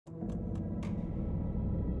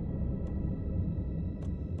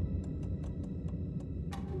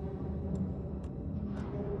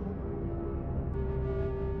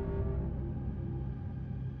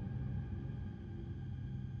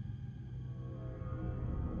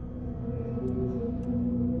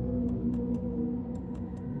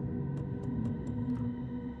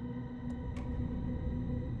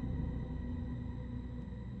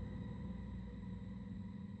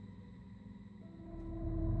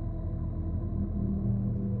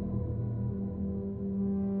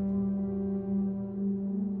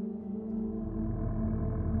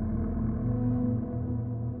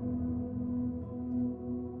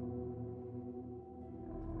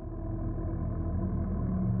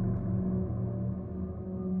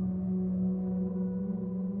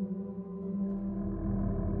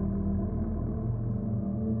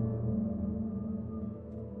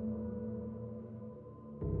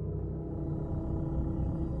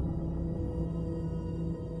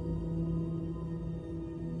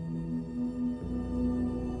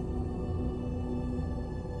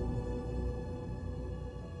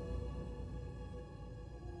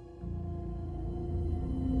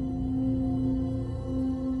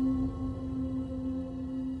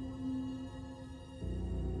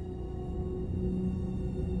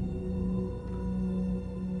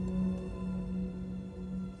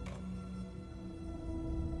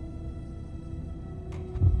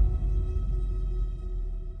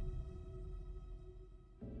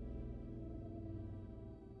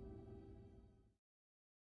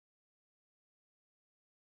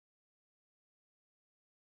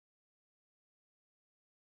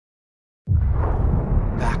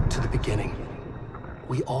beginning.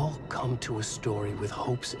 We all come to a story with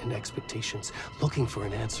hopes and expectations, looking for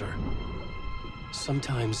an answer.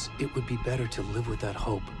 Sometimes it would be better to live with that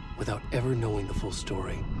hope without ever knowing the full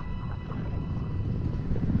story.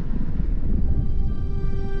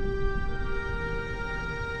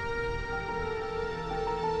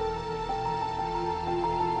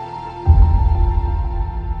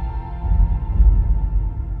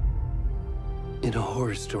 In a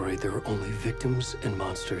horror story, there are only victims and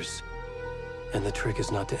monsters. And the trick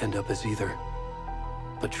is not to end up as either.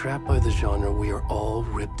 But trapped by the genre, we are all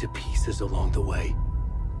ripped to pieces along the way.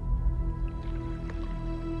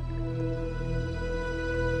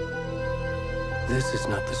 This is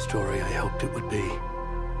not the story I hoped it would be.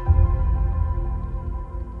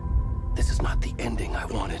 This is not the ending I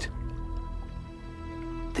wanted.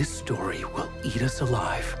 This story will eat us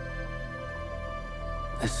alive.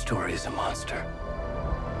 This story is a monster.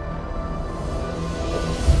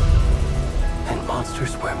 And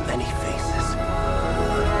monsters wear many faces.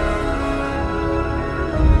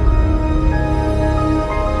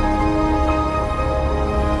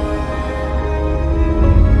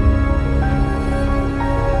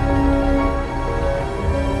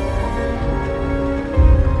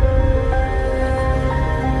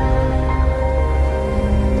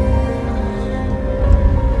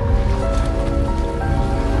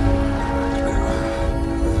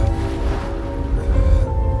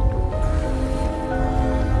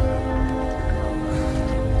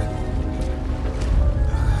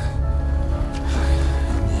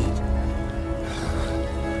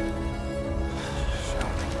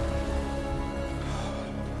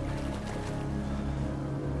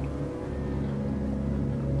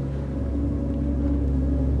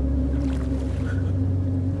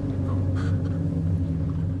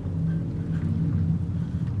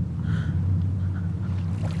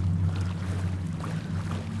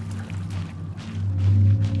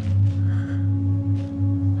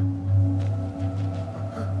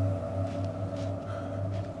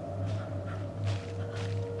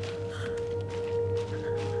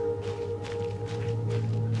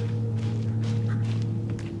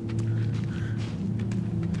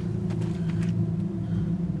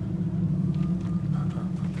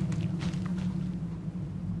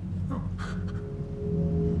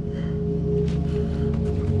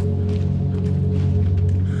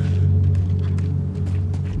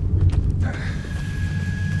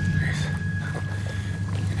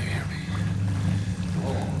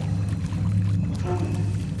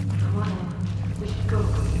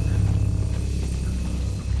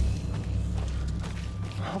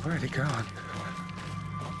 Already gone.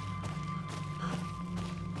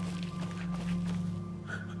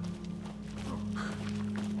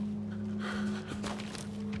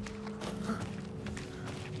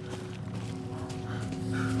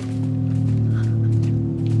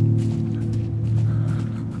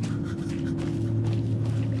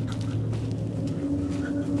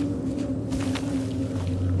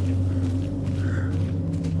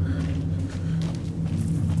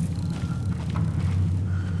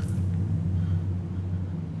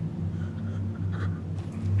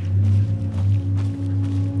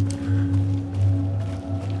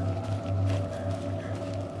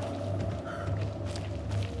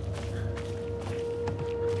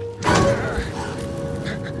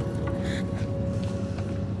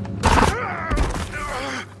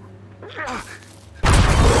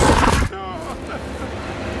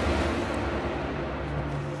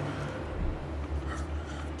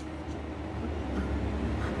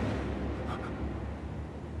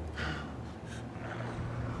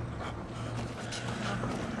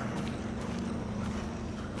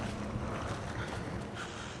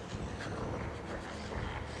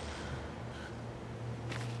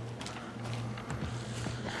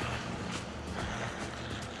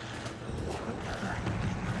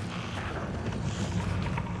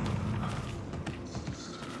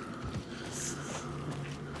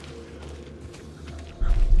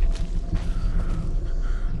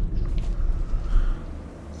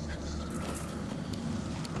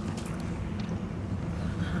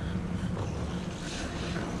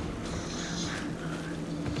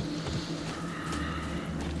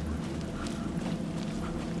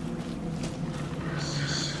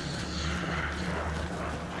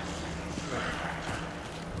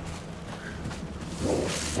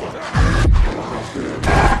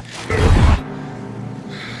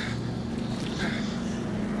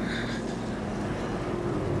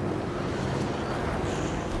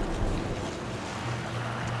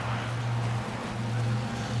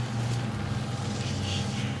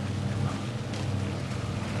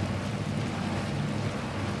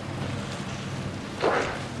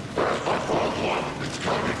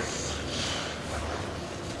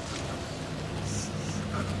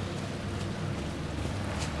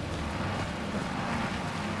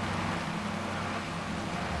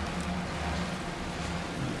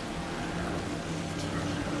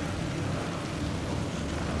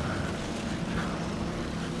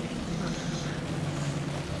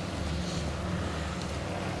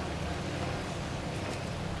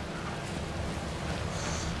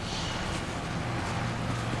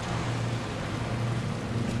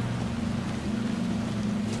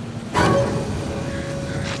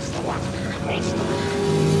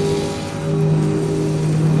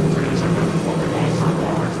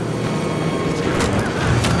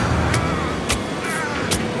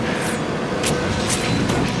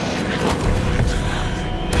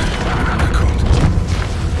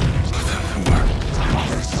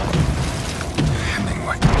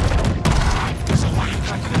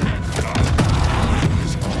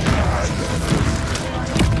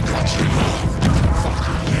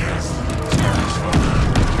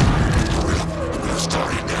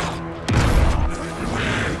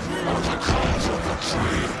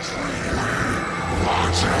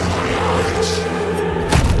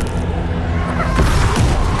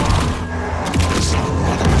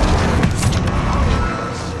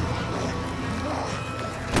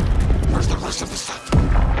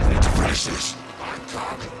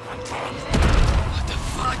 What the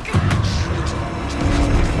fuck?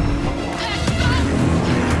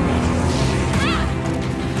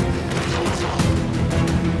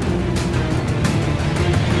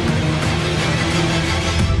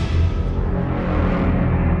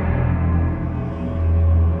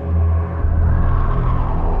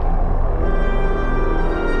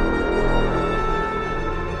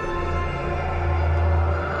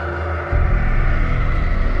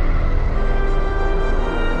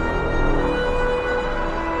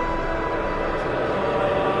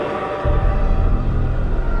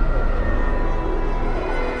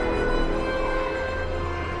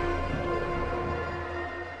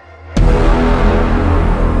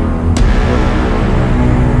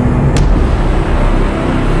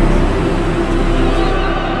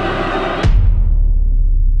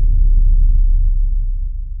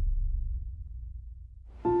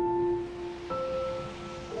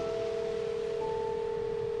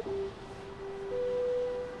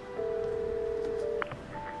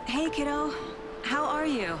 Hey, kiddo. How are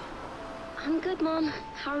you? I'm good, Mom.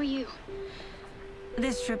 How are you?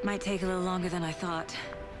 This trip might take a little longer than I thought.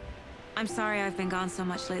 I'm sorry I've been gone so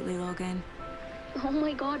much lately, Logan. Oh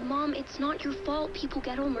my god, Mom, it's not your fault people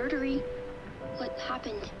get all murdery. What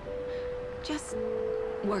happened? Just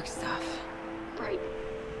work stuff. Right.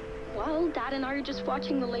 Well, Dad and I are just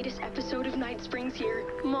watching the latest episode of Night Springs here.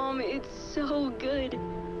 Mom, it's so good.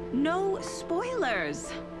 No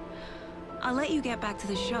spoilers! I'll let you get back to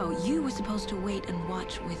the show. You were supposed to wait and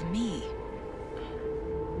watch with me.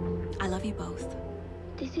 I love you both.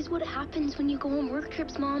 This is what happens when you go on work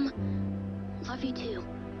trips, Mom. Love you too.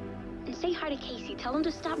 And say hi to Casey. Tell him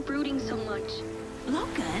to stop brooding so much.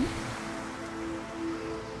 Logan?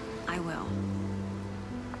 I will.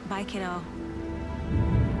 Bye, kiddo.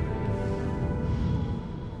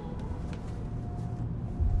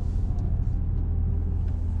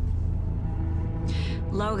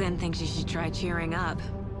 Logan thinks you should try cheering up.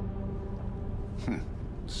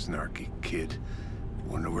 Snarky kid.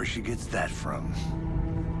 Wonder where she gets that from.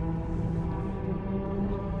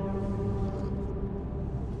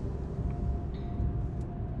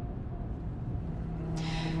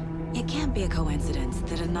 It can't be a coincidence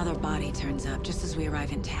that another body turns up just as we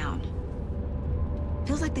arrive in town.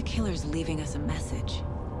 Feels like the killer's leaving us a message.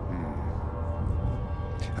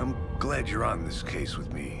 I'm glad you're on this case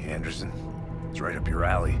with me, Anderson. It's right up your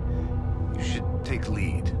alley. You should take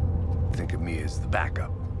lead. Think of me as the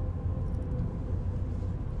backup.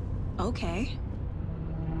 Okay.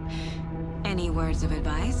 Any words of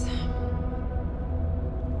advice?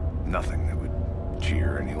 Nothing that would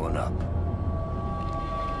cheer anyone up.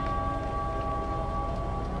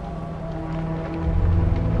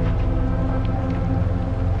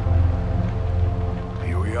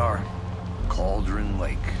 Here we are. Cauldron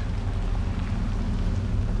Lake.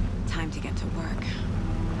 Time to get to work.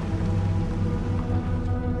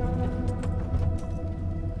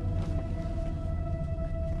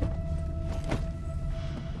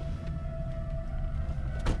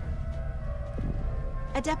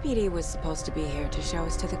 A deputy was supposed to be here to show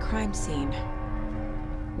us to the crime scene.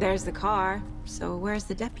 There's the car, so where's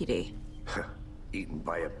the deputy? Eaten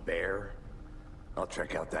by a bear? I'll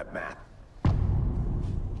check out that map.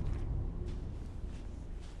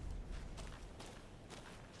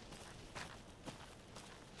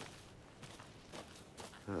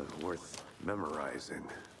 Worth memorizing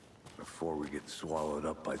before we get swallowed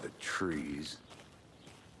up by the trees.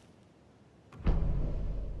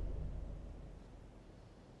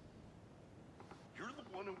 You're the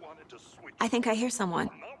one who wanted to switch. I think I hear someone.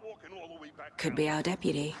 I'm not walking all the way back Could down. be our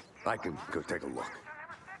deputy. I can go take a look.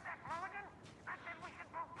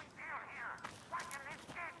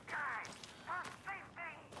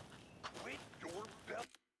 Quit your belt.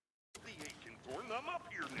 The aching for, and I'm up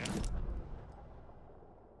here now.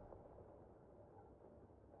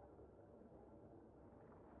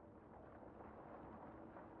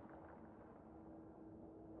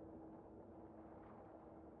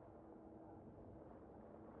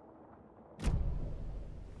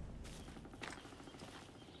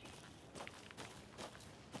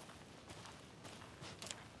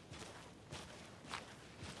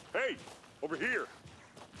 Hey, over here.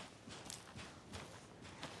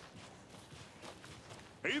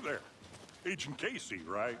 Hey there. Agent Casey,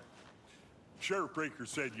 right? Sheriff Breaker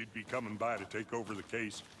said you'd be coming by to take over the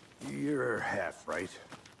case. You're half right.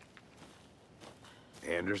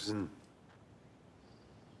 Anderson?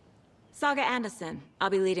 Saga Anderson. I'll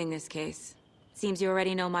be leading this case. Seems you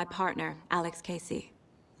already know my partner, Alex Casey.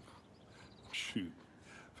 Shoot.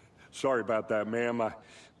 Sorry about that, ma'am.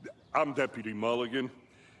 I'm Deputy Mulligan.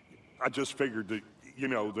 I just figured that, you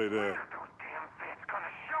know, that, Where's those damn feds gonna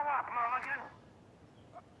show up?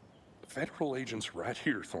 federal agent's right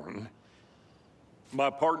here, Thornton. My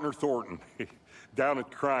partner, Thornton, down at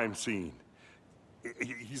the crime scene.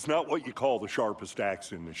 He's not what you call the sharpest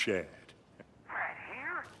axe in the shed. Right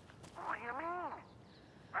here? What do you mean?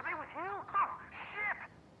 Are they with you? Oh, shit!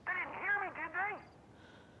 They didn't hear me, did they?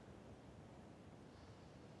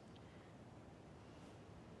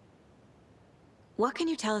 What can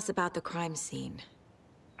you tell us about the crime scene?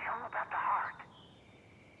 Tell them about the heart.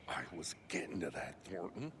 I was getting to that,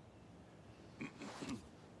 Thornton.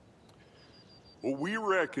 Well, we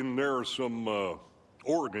reckon there are some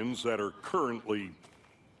organs that are currently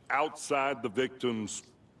outside the victim's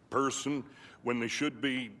person when they should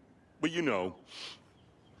be, well, you know,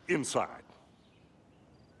 inside.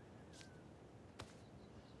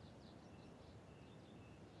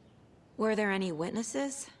 Were there any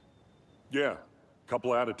witnesses? Yeah, a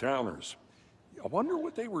couple out-of-towners. I wonder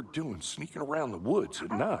what they were doing sneaking around the woods at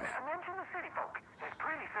night. Mention the city folk. It's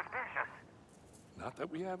pretty suspicious. Not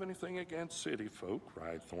that we have anything against city folk,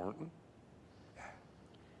 right, Thornton?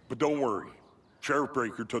 But don't worry. Sheriff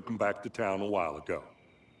Breaker took them back to town a while ago.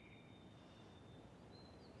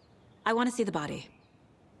 I want to see the body.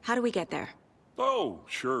 How do we get there? Oh,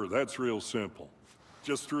 sure, that's real simple.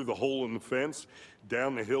 Just through the hole in the fence,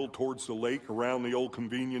 down the hill towards the lake, around the old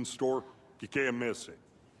convenience store. You can't miss it.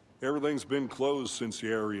 Everything's been closed since the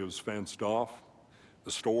area was fenced off.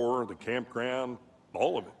 The store, the campground,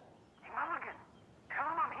 all of it. Mulligan, tell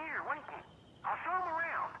them I'm here, waiting. I'll show them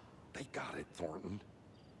around. They got it, Thornton.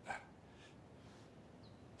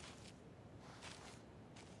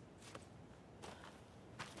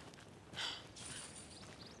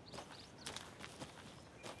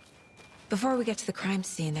 Before we get to the crime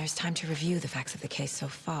scene, there's time to review the facts of the case so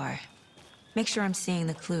far. Make sure I'm seeing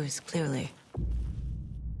the clues clearly.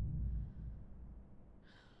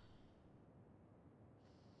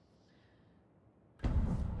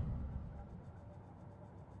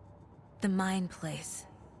 The Mind Place.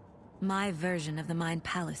 My version of the Mind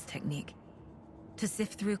Palace technique. To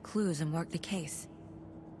sift through clues and work the case.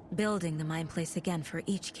 Building the Mind Place again for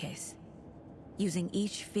each case. Using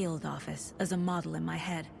each field office as a model in my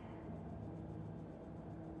head.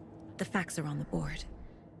 The facts are on the board.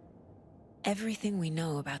 Everything we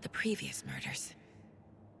know about the previous murders.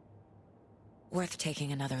 Worth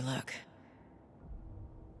taking another look.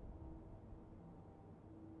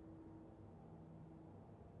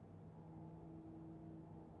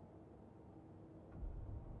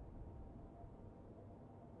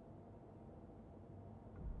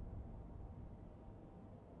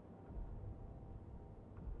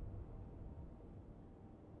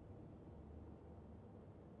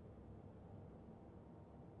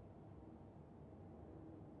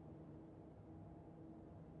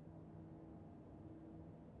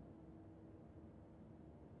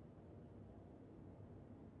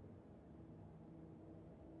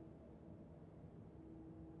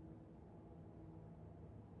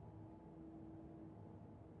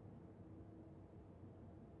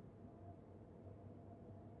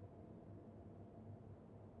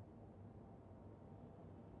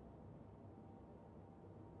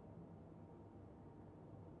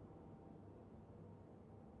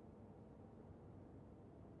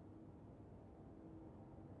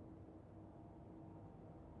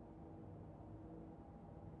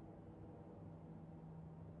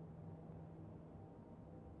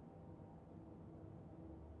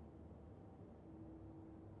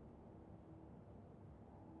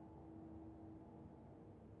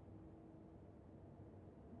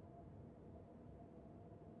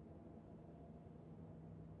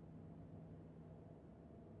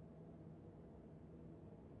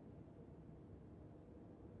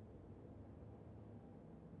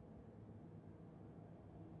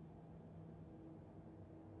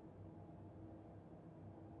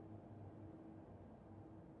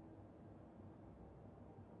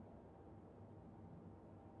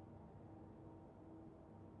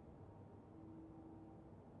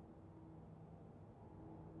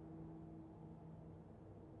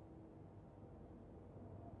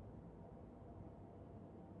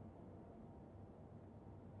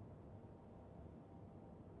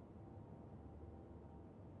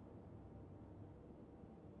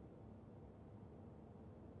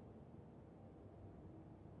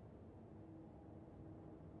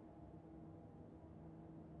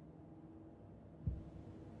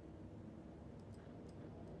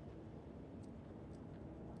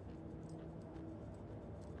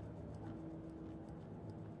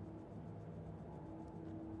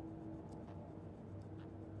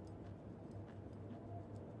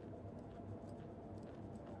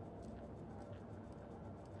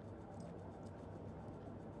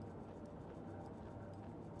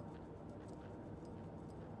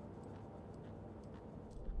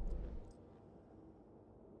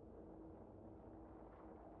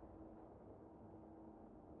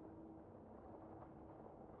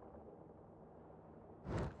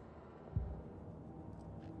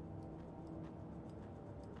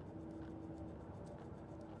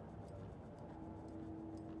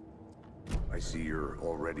 see you're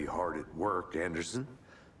already hard at work, Anderson.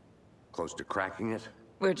 Close to cracking it?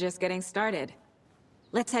 We're just getting started.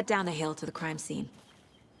 Let's head down the hill to the crime scene.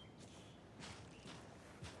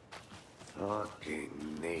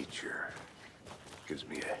 Fucking nature. Gives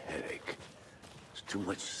me a headache. There's too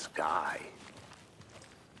much sky.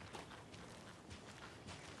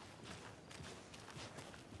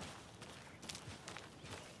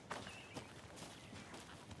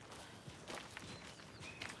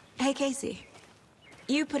 Hey, Casey.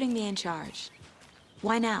 You putting me in charge.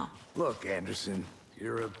 Why now? Look, Anderson,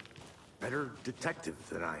 you're a better detective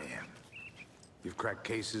than I am. You've cracked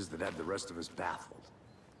cases that have the rest of us baffled.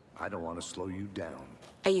 I don't want to slow you down.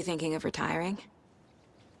 Are you thinking of retiring?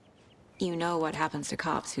 You know what happens to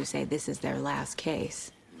cops who say this is their last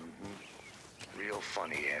case. Real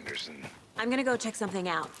funny, Anderson. I'm gonna go check something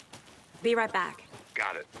out. Be right back.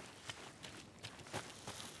 Got it.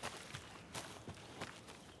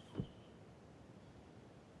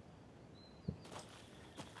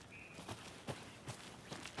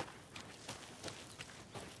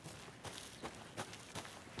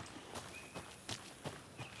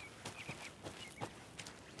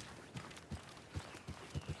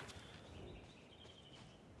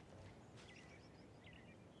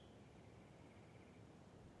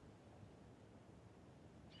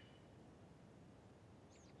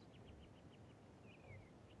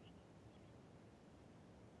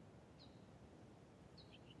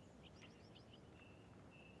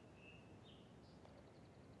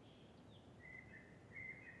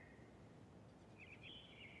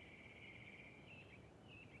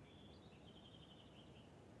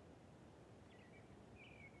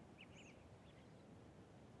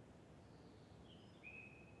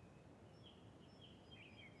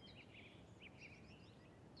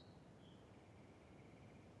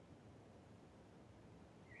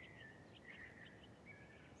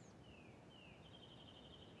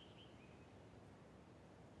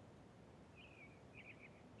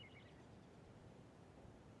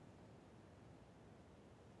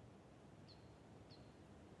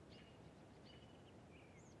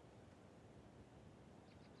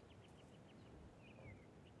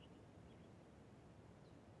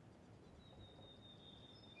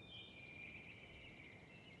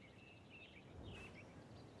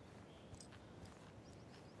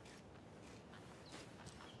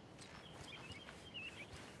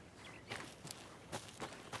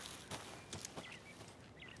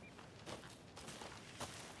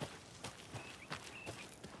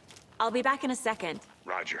 I'll be back in a second.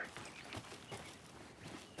 Roger.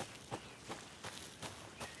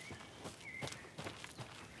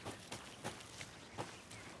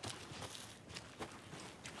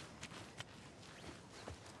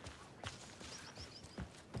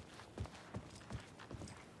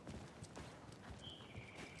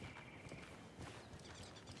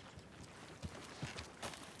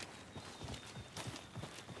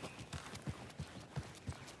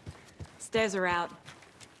 Stairs are out.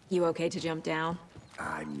 You okay to jump down?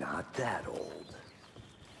 I'm not that old.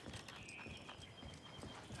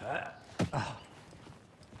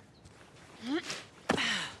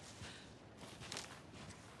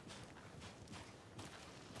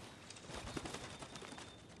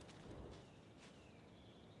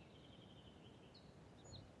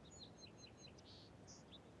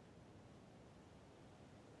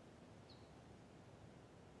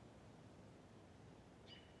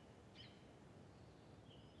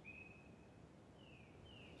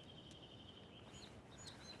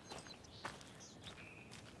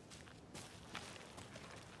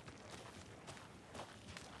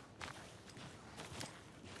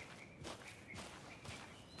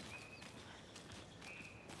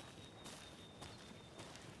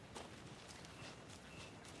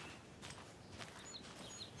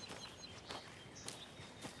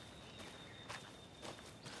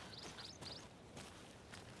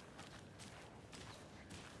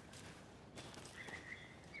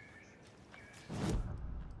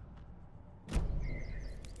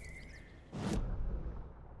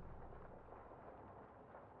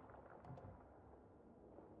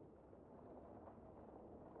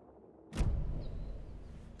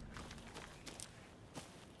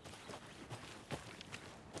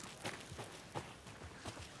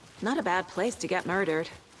 Not a bad place to get murdered.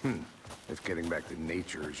 If getting back to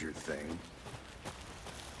nature is your thing.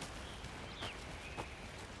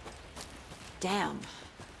 Damn.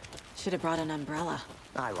 Should have brought an umbrella.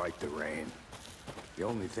 I like the rain. The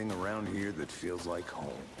only thing around here that feels like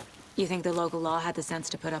home. You think the local law had the sense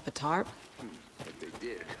to put up a tarp? If they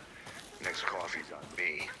did, next coffee's on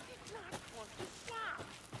me.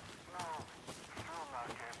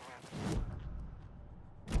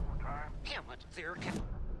 Damn it, there.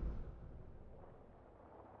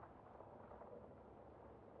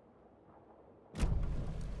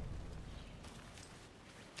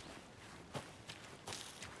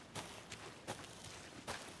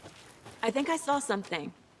 I think I saw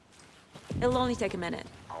something. It'll only take a minute.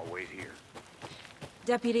 I'll wait here.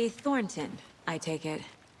 Deputy Thornton, I take it.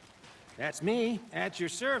 That's me, at your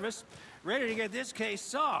service, ready to get this case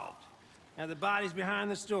solved. Now the body's behind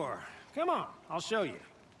the store. Come on, I'll show you.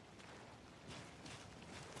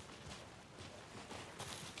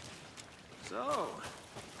 So,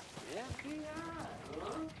 FBI,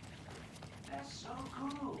 huh? That's so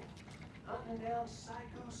cool. Hunting down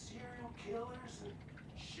psycho serial killers and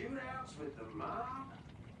shootouts with the mob.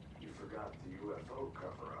 You forgot the UFO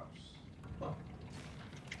cover-ups. What?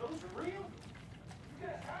 Those are real? You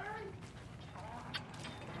guys hiring?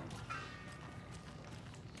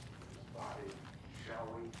 Body, shall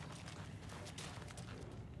we?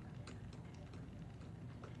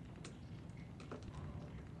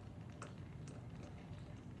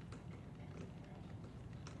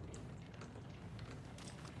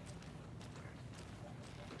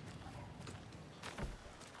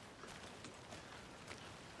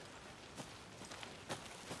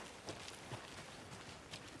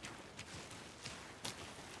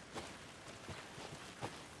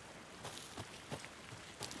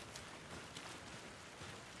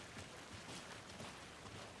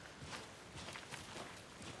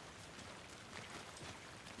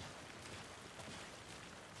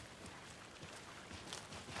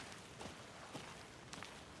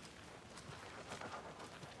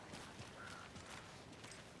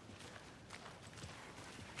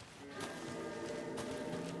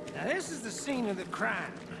 Now this is the scene of the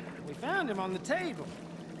crime. We found him on the table.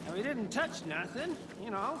 And we didn't touch nothing,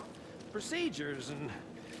 you know, procedures and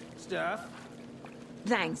stuff.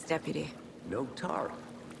 Thanks, Deputy. No tarp.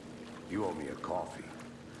 You owe me a coffee.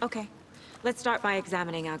 Okay, let's start by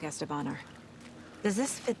examining our guest of honor. Does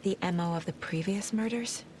this fit the MO of the previous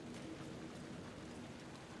murders?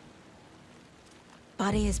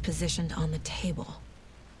 Body is positioned on the table.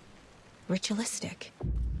 Ritualistic.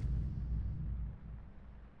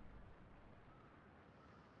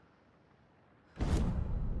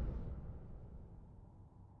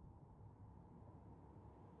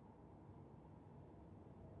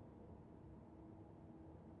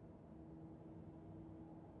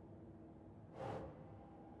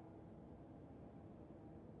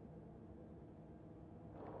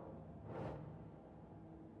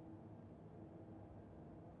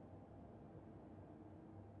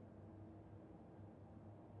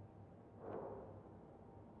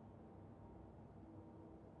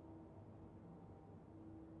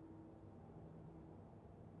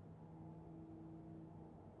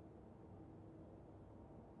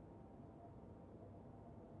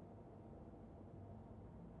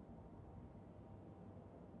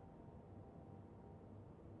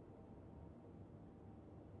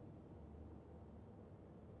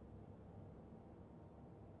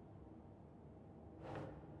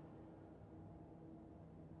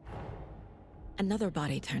 Another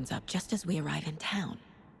body turns up just as we arrive in town.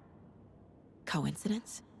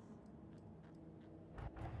 Coincidence?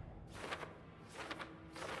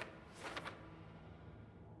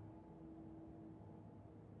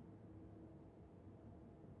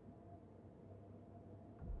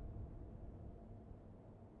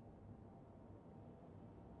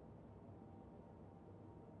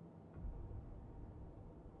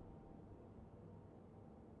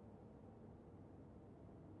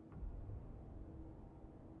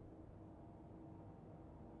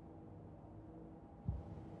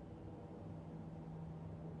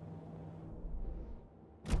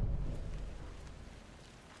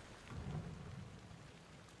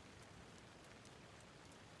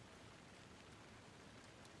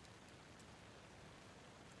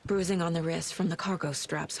 Bruising on the wrist from the cargo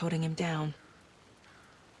straps holding him down.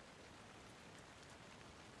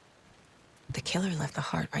 The killer left the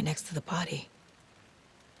heart right next to the body.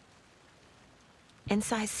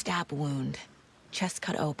 Inside stab wound, chest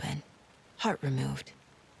cut open, heart removed.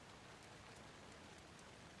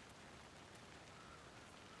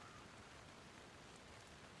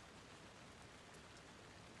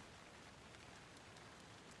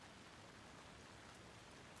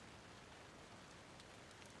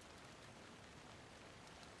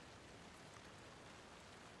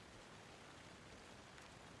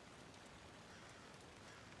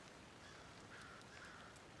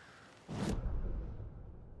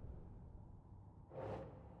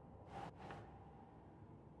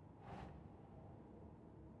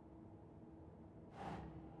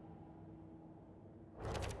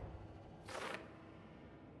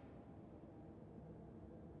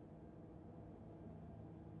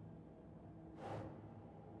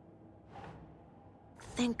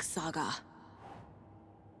 think, Saga.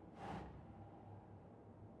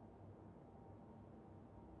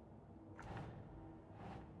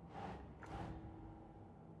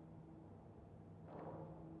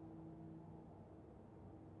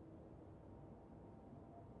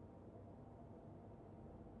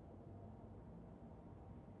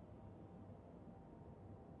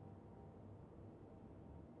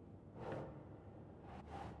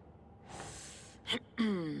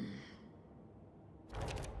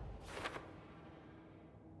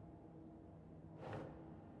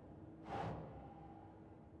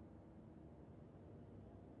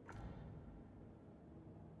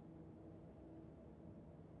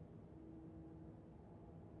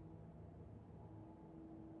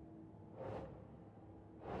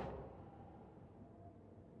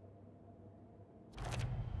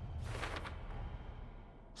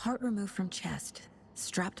 Heart removed from chest,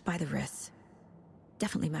 strapped by the wrists.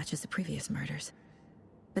 Definitely matches the previous murders.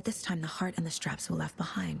 But this time the heart and the straps were left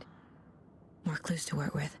behind. More clues to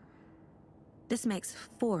work with. This makes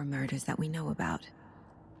 4 murders that we know about.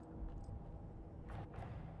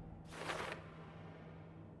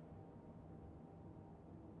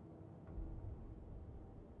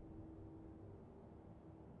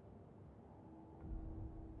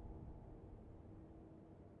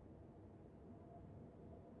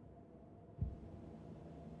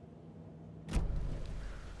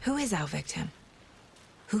 Who is our victim?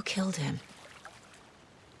 Who killed him?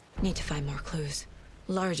 Need to find more clues.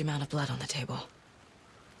 Large amount of blood on the table.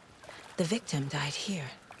 The victim died here.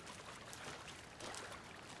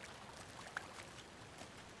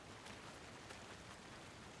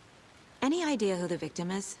 Any idea who the victim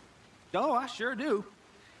is? Oh, I sure do.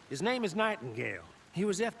 His name is Nightingale. He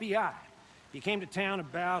was FBI. He came to town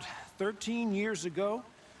about 13 years ago.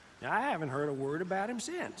 Now, I haven't heard a word about him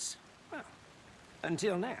since. Well,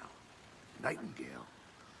 until now. Nightingale?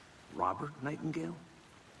 Robert Nightingale?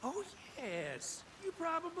 Oh, yes. You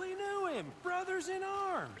probably knew him. Brothers in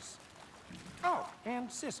arms. Oh,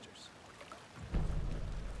 and sisters.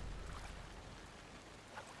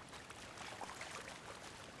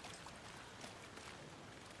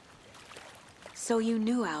 So you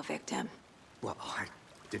knew our victim? Well, I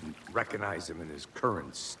didn't recognize him in his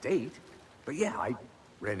current state. But yeah, I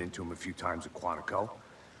ran into him a few times at Quantico.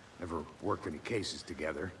 Never worked any cases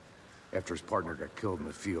together. After his partner got killed in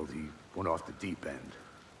the field, he went off the deep end.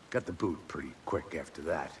 Got the boot pretty quick after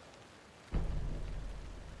that.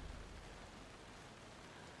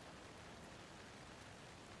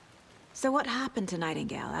 So what happened to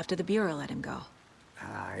Nightingale after the Bureau let him go?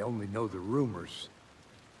 I only know the rumors.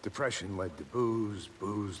 Depression led to booze,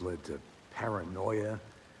 booze led to paranoia.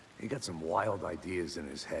 He got some wild ideas in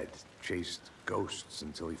his head, chased ghosts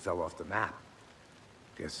until he fell off the map.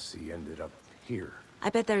 Guess he ended up here. I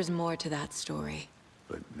bet there's more to that story.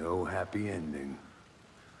 But no happy ending.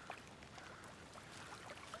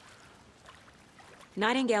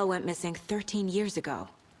 Nightingale went missing 13 years ago,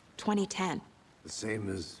 2010. The same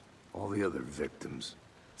as all the other victims.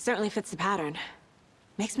 Certainly fits the pattern.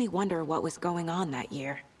 Makes me wonder what was going on that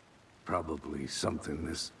year. Probably something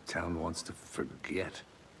this town wants to forget.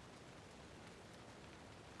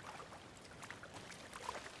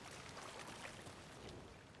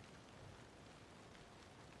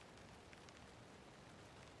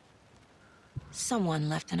 Someone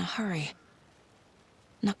left in a hurry.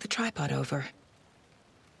 Knocked the tripod over.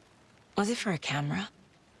 Was it for a camera?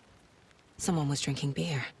 Someone was drinking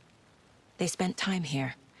beer. They spent time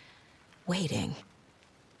here, waiting.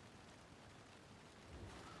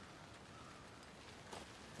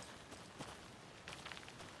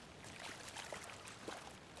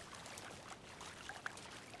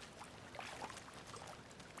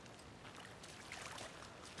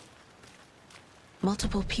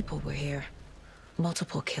 Multiple people were here.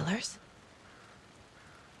 Multiple killers?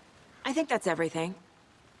 I think that's everything.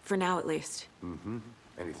 For now, at least. Mm-hmm.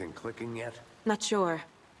 Anything clicking yet? Not sure.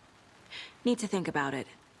 Need to think about it.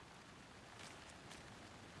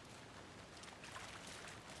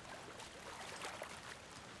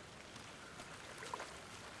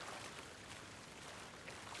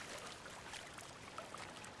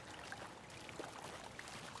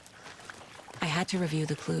 I had to review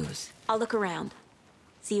the clues. I'll look around.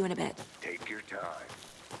 See you in a bit. Take your time.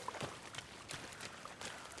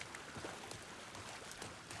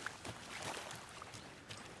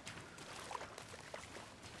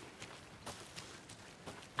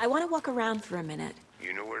 I want to walk around for a minute.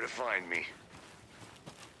 You know where to find me.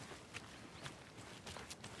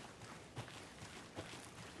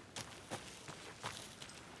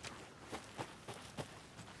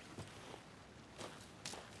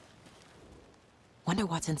 Wonder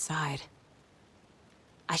what's inside.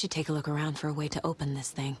 I should take a look around for a way to open this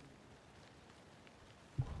thing.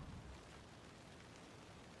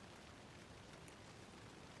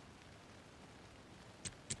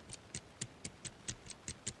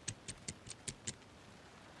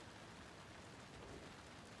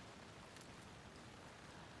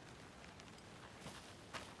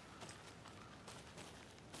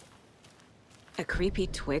 A creepy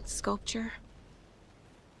twig sculpture?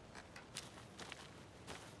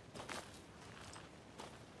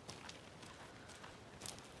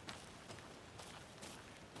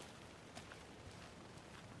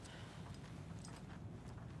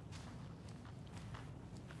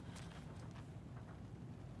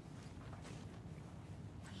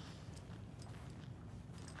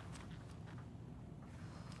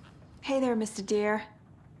 Hey there, Mr. Deer.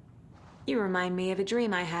 You remind me of a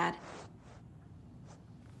dream I had.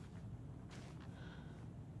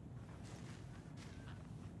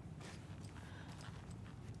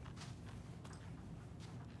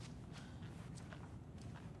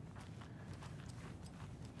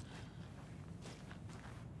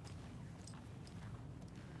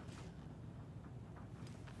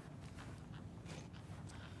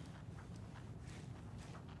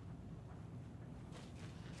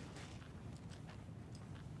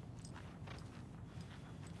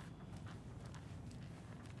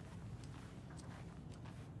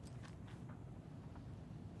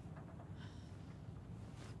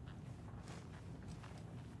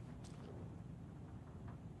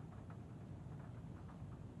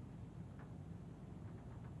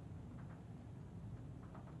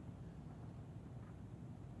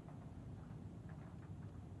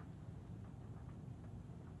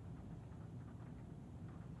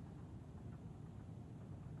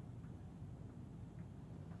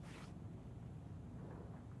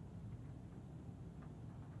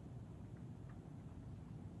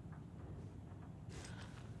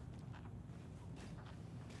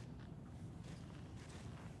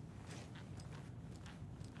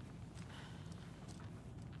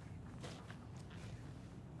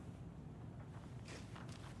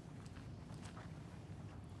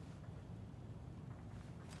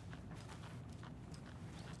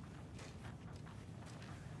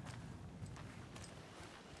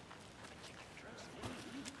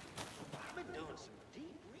 I've been doing some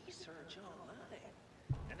deep research online,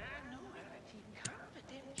 and I know how to keep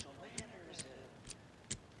confidential matters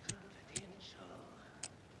confidential.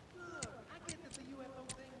 Look, I get that the UFO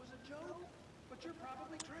thing was a joke, but you're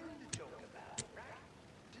probably trained to joke about it, right?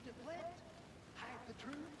 To deflect, hide the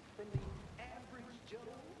truth from the average Joe.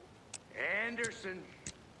 Anderson.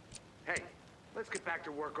 Hey, let's get back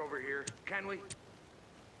to work over here, can we?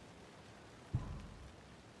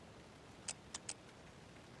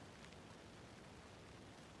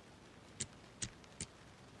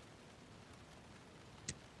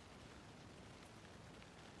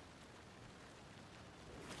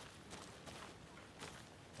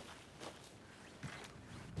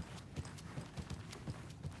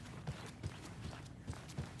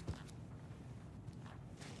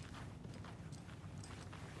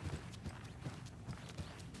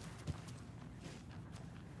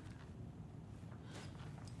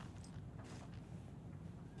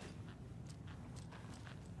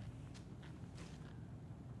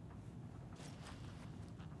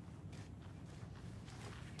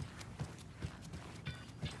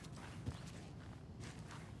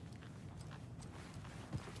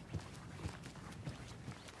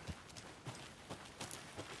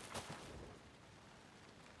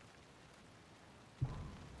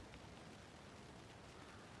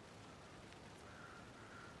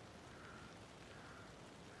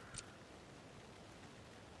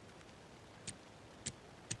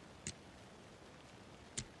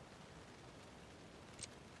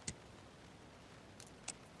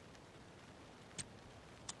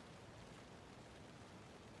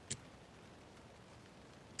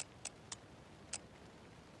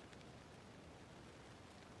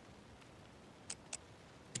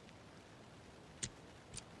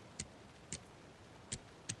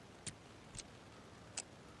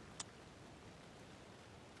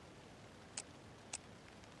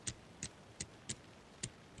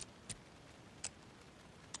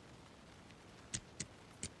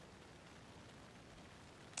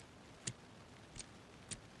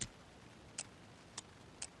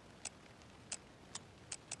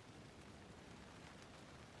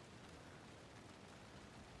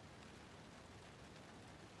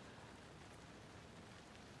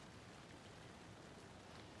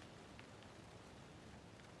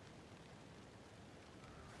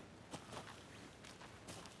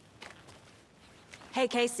 Hey,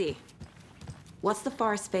 Casey. What's the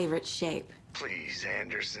far's favorite shape? Please,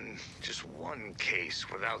 Anderson. Just one case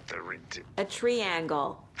without the A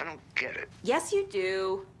triangle. I don't get it. Yes, you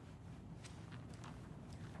do.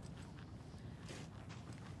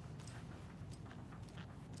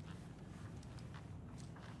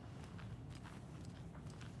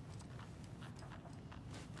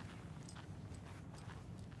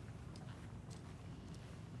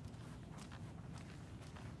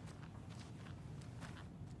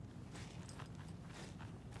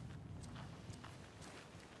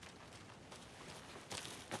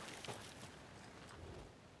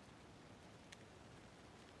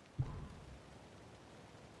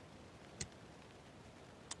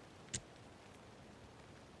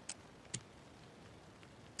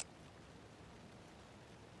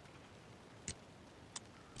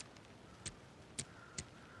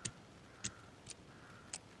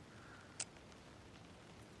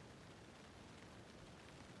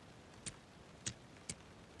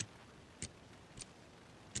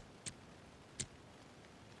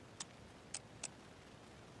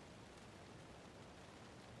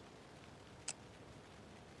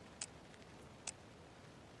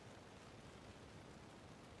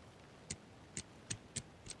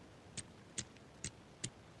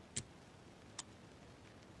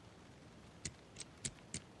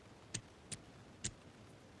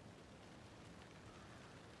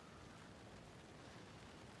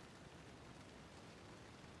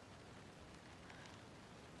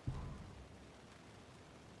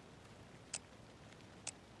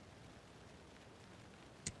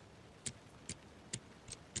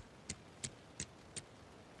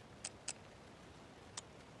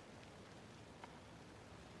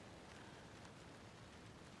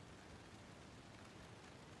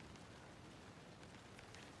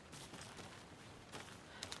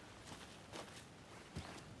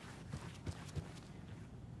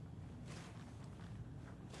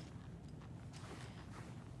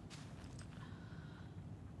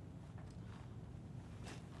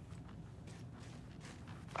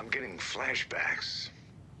 I'm getting flashbacks.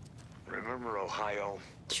 Remember Ohio?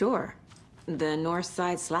 Sure. The North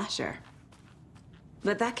Side slasher.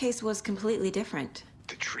 But that case was completely different.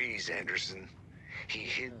 The trees, Anderson. He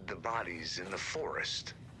hid the bodies in the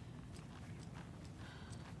forest.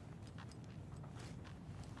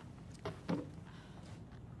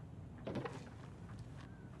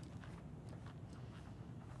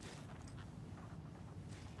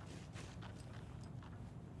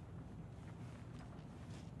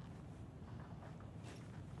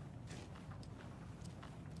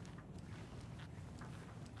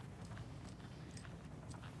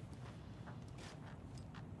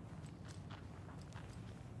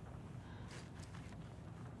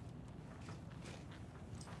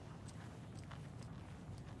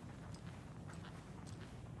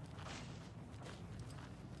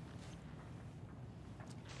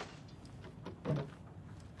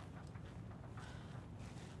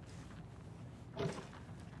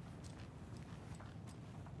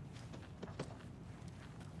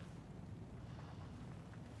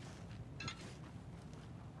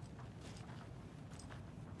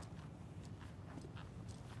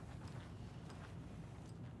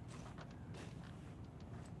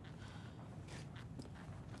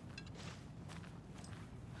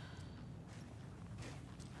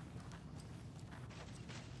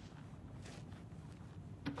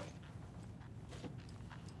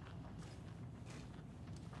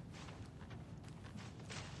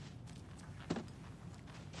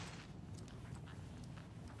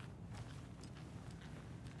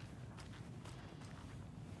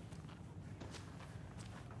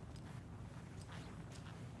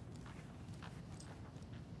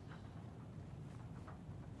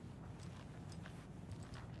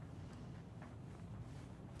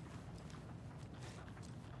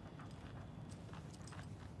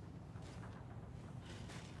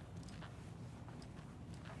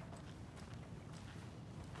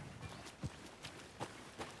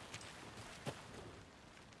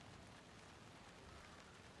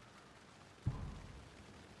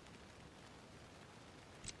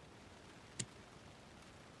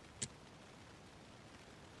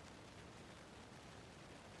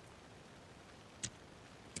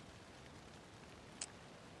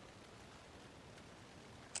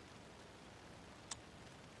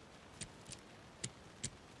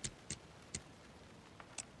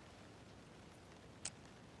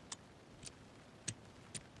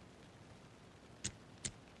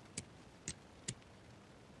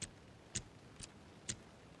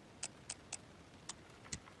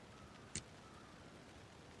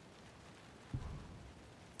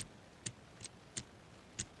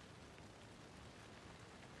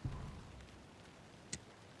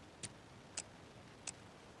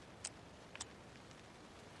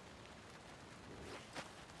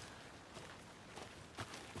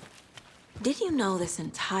 Did you know this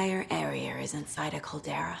entire area is inside a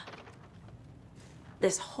caldera?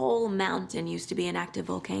 This whole mountain used to be an active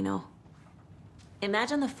volcano.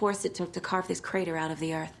 Imagine the force it took to carve this crater out of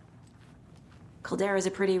the earth. Calderas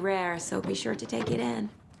are pretty rare, so be sure to take it in.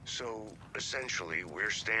 So, essentially, we're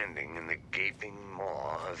standing in the gaping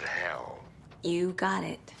maw of hell. You got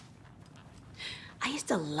it. I used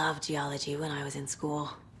to love geology when I was in school.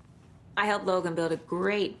 I helped Logan build a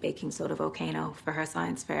great baking soda volcano for her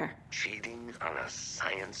science fair. Cheating on a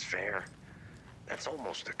science fair? That's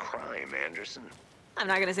almost a crime, Anderson. I'm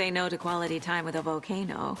not gonna say no to quality time with a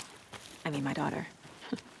volcano. I mean, my daughter.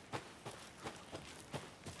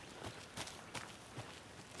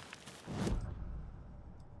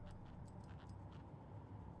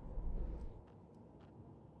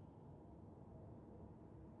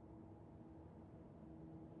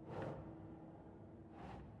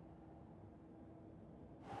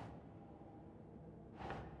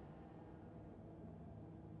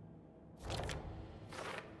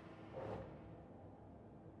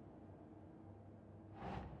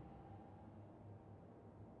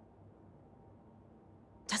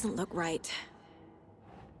 Doesn't look right.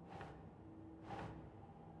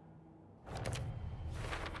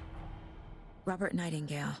 Robert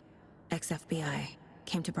Nightingale, ex-FBI,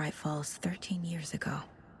 came to Bright Falls 13 years ago.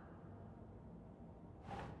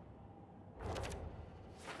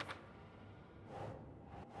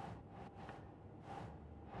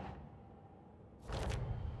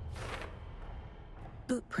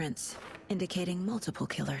 Boot prints indicating multiple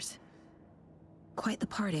killers. Quite the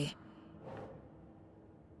party.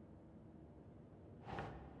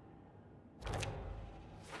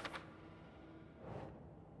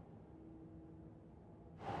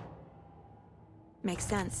 Makes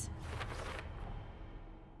sense.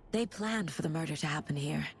 They planned for the murder to happen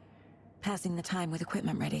here, passing the time with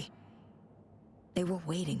equipment ready. They were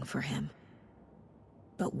waiting for him.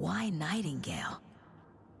 But why Nightingale?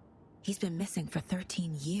 He's been missing for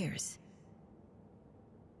 13 years.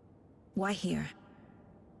 Why here?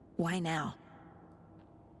 Why now?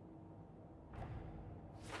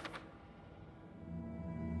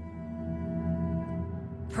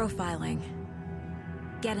 Profiling.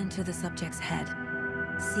 Get into the subject's head.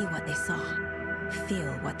 See what they saw.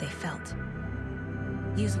 Feel what they felt.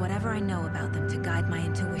 Use whatever I know about them to guide my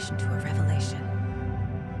intuition to a revelation.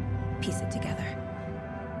 Piece it together.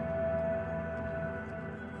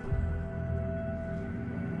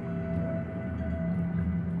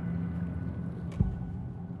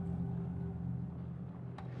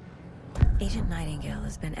 Agent Nightingale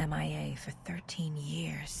has been MIA for 13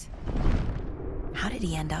 years. How did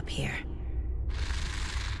he end up here?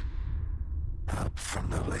 Up from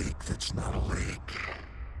the lake that's not a lake.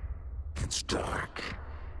 It's dark.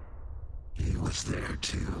 He was there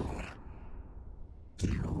too.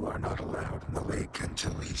 You are not allowed in the lake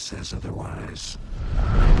until he says otherwise.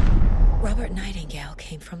 Robert Nightingale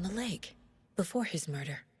came from the lake, before his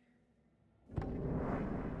murder.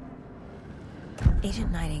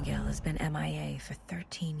 Agent Nightingale has been MIA for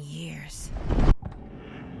 13 years.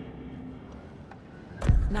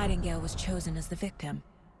 Nightingale was chosen as the victim.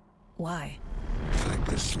 Why? Flick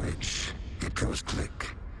the switch. It goes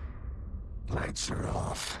click. Lights are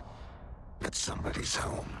off. But somebody's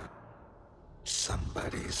home.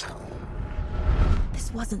 Somebody's home.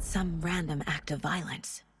 This wasn't some random act of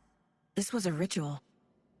violence. This was a ritual.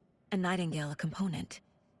 And Nightingale a component.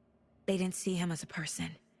 They didn't see him as a person.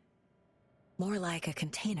 More like a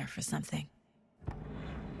container for something.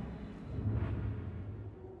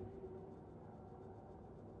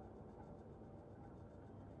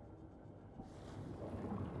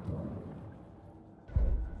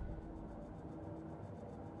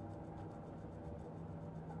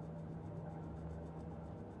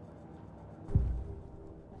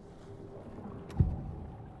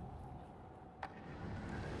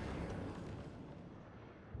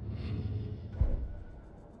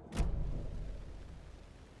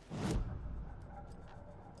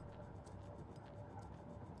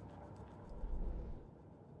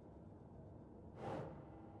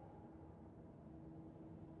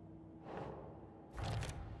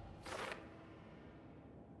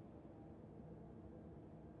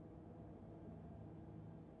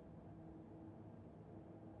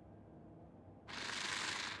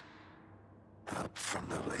 Up from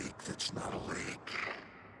the lake that's not a lake.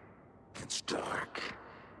 It's dark.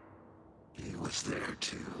 He was there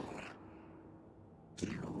too.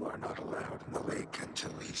 You are not allowed in the lake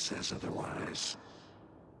until he says otherwise.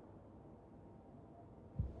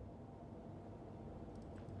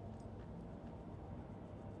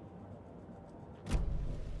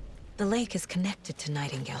 The lake is connected to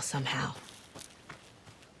Nightingale somehow.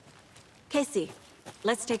 Casey,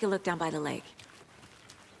 let's take a look down by the lake.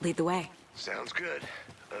 Lead the way. Sounds good.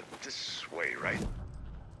 This way, right?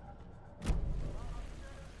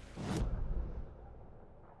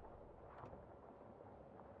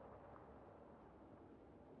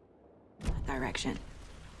 Direction.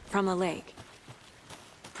 From the lake.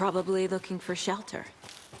 Probably looking for shelter.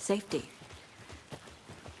 Safety.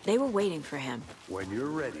 They were waiting for him. When you're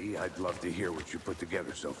ready, I'd love to hear what you put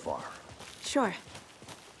together so far. Sure.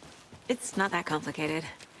 It's not that complicated.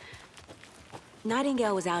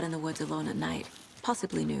 Nightingale was out in the woods alone at night,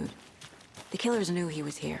 possibly nude. The killers knew he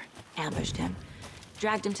was here, ambushed him,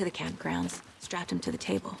 dragged him to the campgrounds, strapped him to the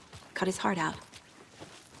table, cut his heart out.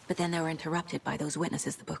 But then they were interrupted by those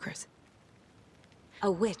witnesses, the Bookers.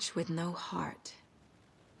 A witch with no heart.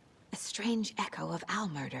 A strange echo of owl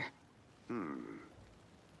murder. Did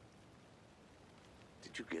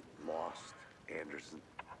you get lost, Anderson?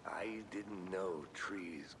 I didn't know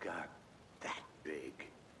trees got that big.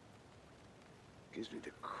 Gives me the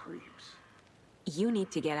creeps. You need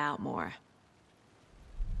to get out more.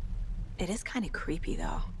 It is kind of creepy,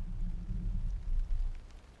 though.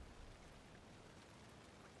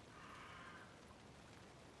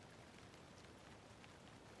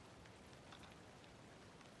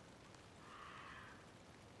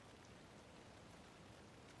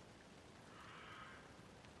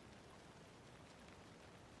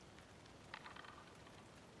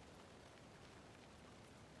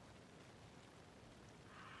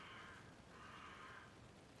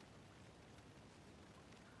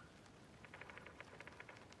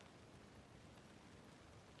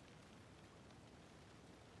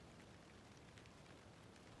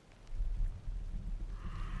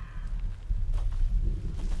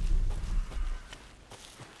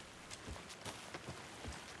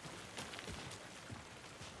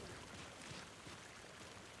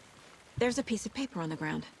 There's a piece of paper on the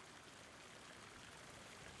ground.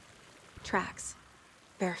 Tracks.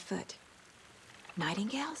 Barefoot.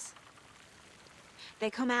 Nightingales?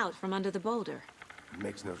 They come out from under the boulder.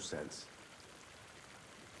 Makes no sense.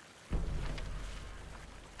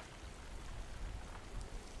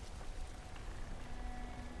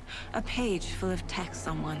 A page full of text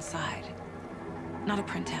on one side. Not a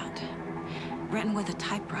printout. Written with a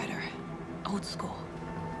typewriter. Old school.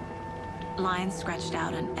 Lines scratched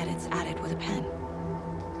out and edits added with a pen.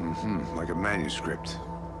 Like a manuscript.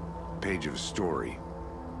 Page of a story.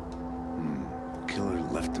 Killer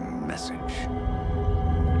left a message.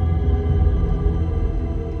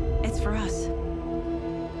 It's for us.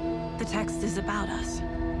 The text is about us.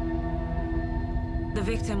 The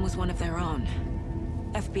victim was one of their own.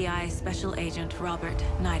 FBI Special Agent Robert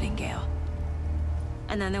Nightingale.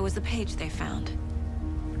 And then there was the page they found.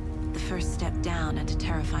 The first step down into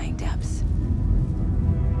terrifying depths.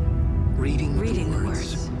 Reading the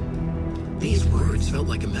words. These words felt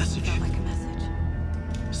like a message.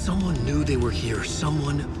 Someone knew they were here.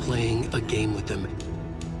 Someone playing a game with them.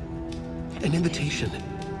 An invitation.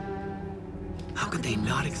 How could they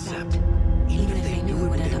not accept? Even if they knew it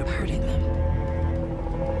would end up hurting them.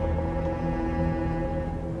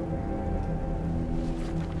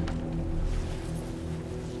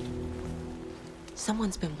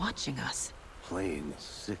 Someone's been watching us. Playing a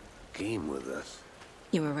sick game with us.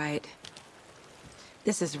 You were right.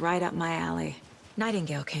 This is right up my alley.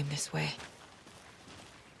 Nightingale came this way.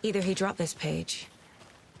 Either he dropped this page,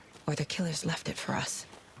 or the killers left it for us.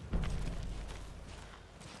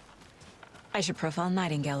 I should profile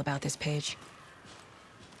Nightingale about this page.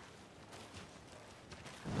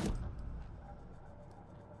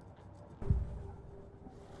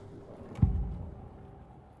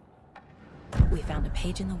 We found a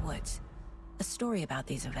page in the woods. A story about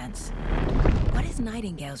these events. What is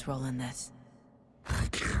Nightingale's role in this? I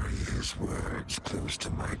carry his words close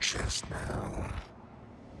to my chest now.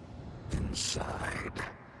 Inside,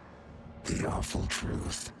 the awful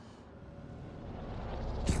truth.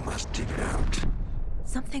 You must dig it out.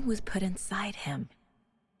 Something was put inside him.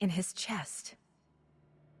 In his chest.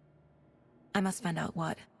 I must find out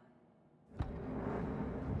what.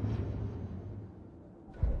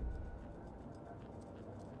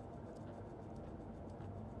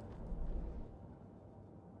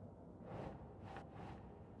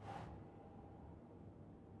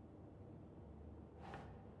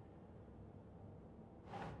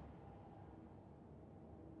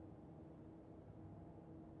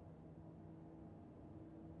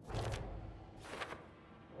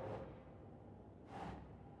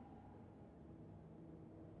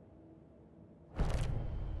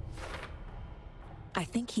 I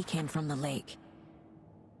think he came from the lake.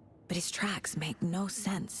 But his tracks make no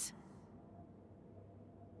sense.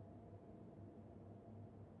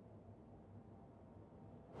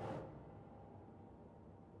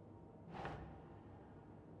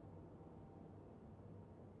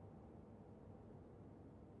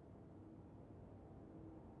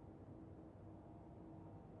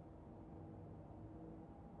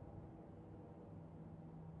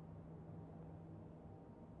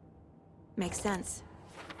 Makes sense.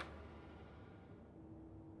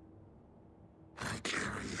 I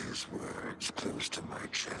carry his words close to my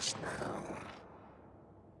chest now.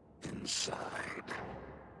 Inside,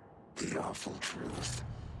 the awful truth.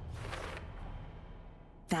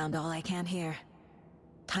 Found all I can here.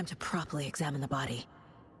 Time to properly examine the body.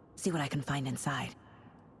 See what I can find inside.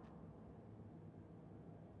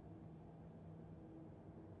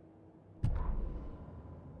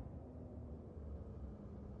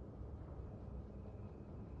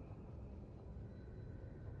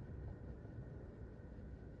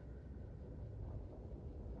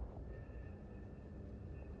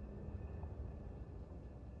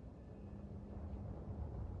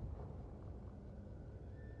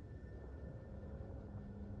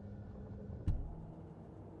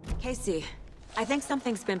 Casey, I think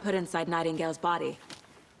something's been put inside Nightingale's body.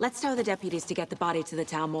 Let's tell the deputies to get the body to the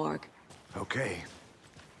town morgue. Okay.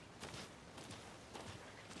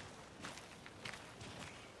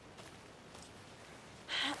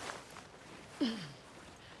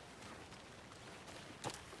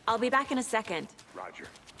 I'll be back in a second. Roger.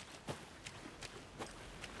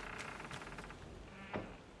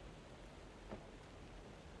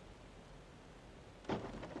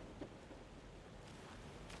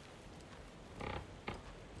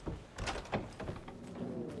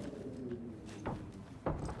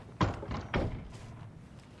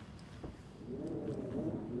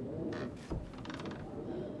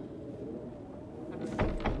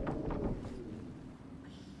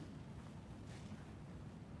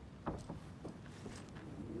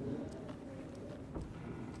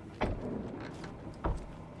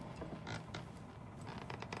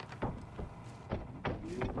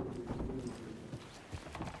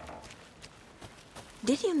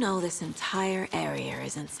 Did you know this entire area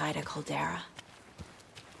is inside a caldera?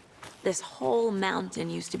 This whole mountain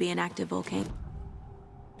used to be an active volcano.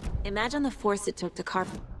 Imagine the force it took to carve.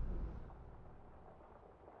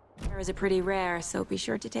 Is a pretty rare, so be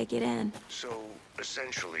sure to take it in. So,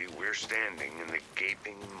 essentially, we're standing in the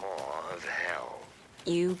gaping maw of hell.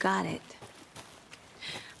 You got it.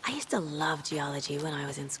 I used to love geology when I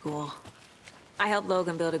was in school. I helped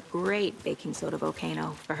Logan build a great baking soda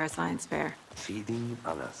volcano for her science fair. Cheating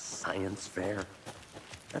on a science fair?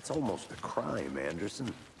 That's almost a crime,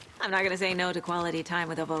 Anderson. I'm not gonna say no to quality time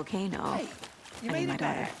with a volcano. Hey, you I made need my it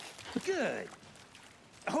daughter. back. Good.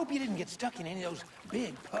 I hope you didn't get stuck in any of those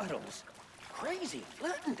big puddles. Crazy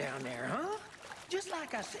flooding down there, huh? Just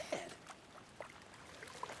like I said.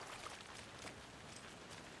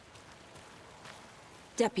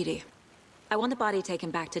 Deputy, I want the body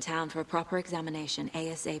taken back to town for a proper examination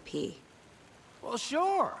ASAP. Well,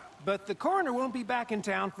 sure. But the coroner won't be back in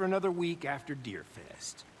town for another week after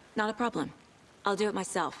Deerfest. Not a problem. I'll do it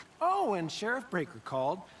myself. Oh, and Sheriff Breaker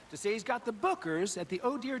called to say he's got the Bookers at the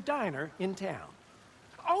Oh Dear Diner in town.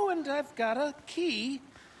 Oh, and I've got a key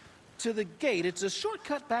to the gate. It's a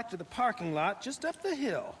shortcut back to the parking lot just up the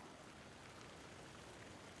hill.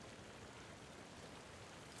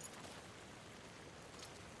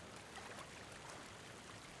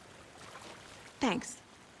 Thanks.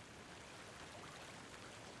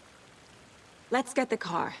 Let's get the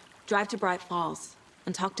car, drive to Bright Falls,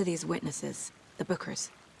 and talk to these witnesses, the Bookers.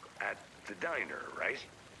 At the diner, right?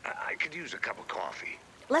 I could use a cup of coffee.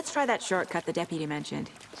 Let's try that shortcut the deputy mentioned.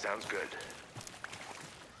 Sounds good.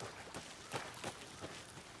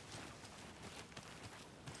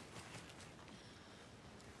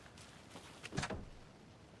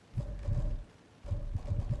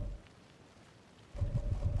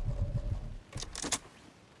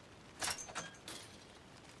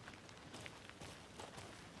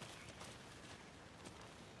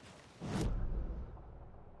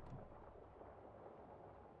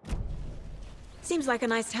 Seems like a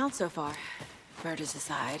nice town so far. Murders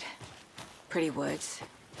aside. Pretty woods.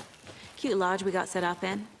 Cute lodge we got set up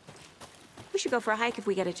in. We should go for a hike if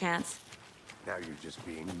we get a chance. Now you're just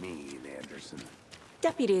being mean, Anderson.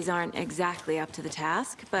 Deputies aren't exactly up to the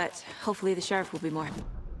task, but hopefully the sheriff will be more.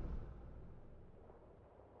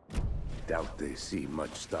 Doubt they see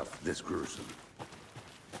much stuff this gruesome.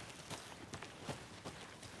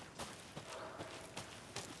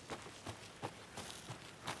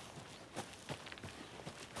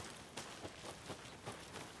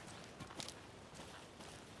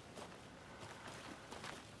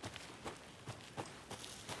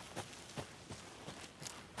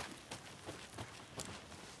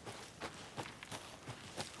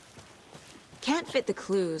 Can't fit the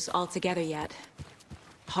clues all together yet.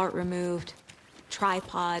 Heart removed,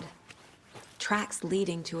 tripod, tracks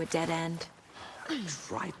leading to a dead end. A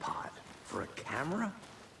tripod? For a camera?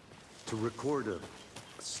 To record a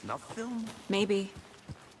snuff film? Maybe.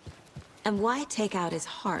 And why take out his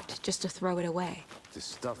heart just to throw it away? To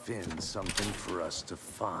stuff in something for us to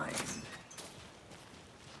find.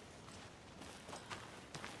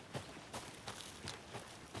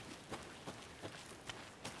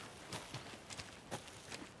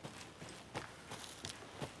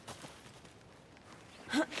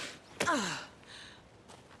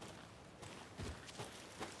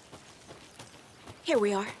 Here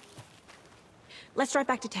we are. Let's drive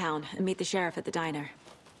back to town and meet the sheriff at the diner.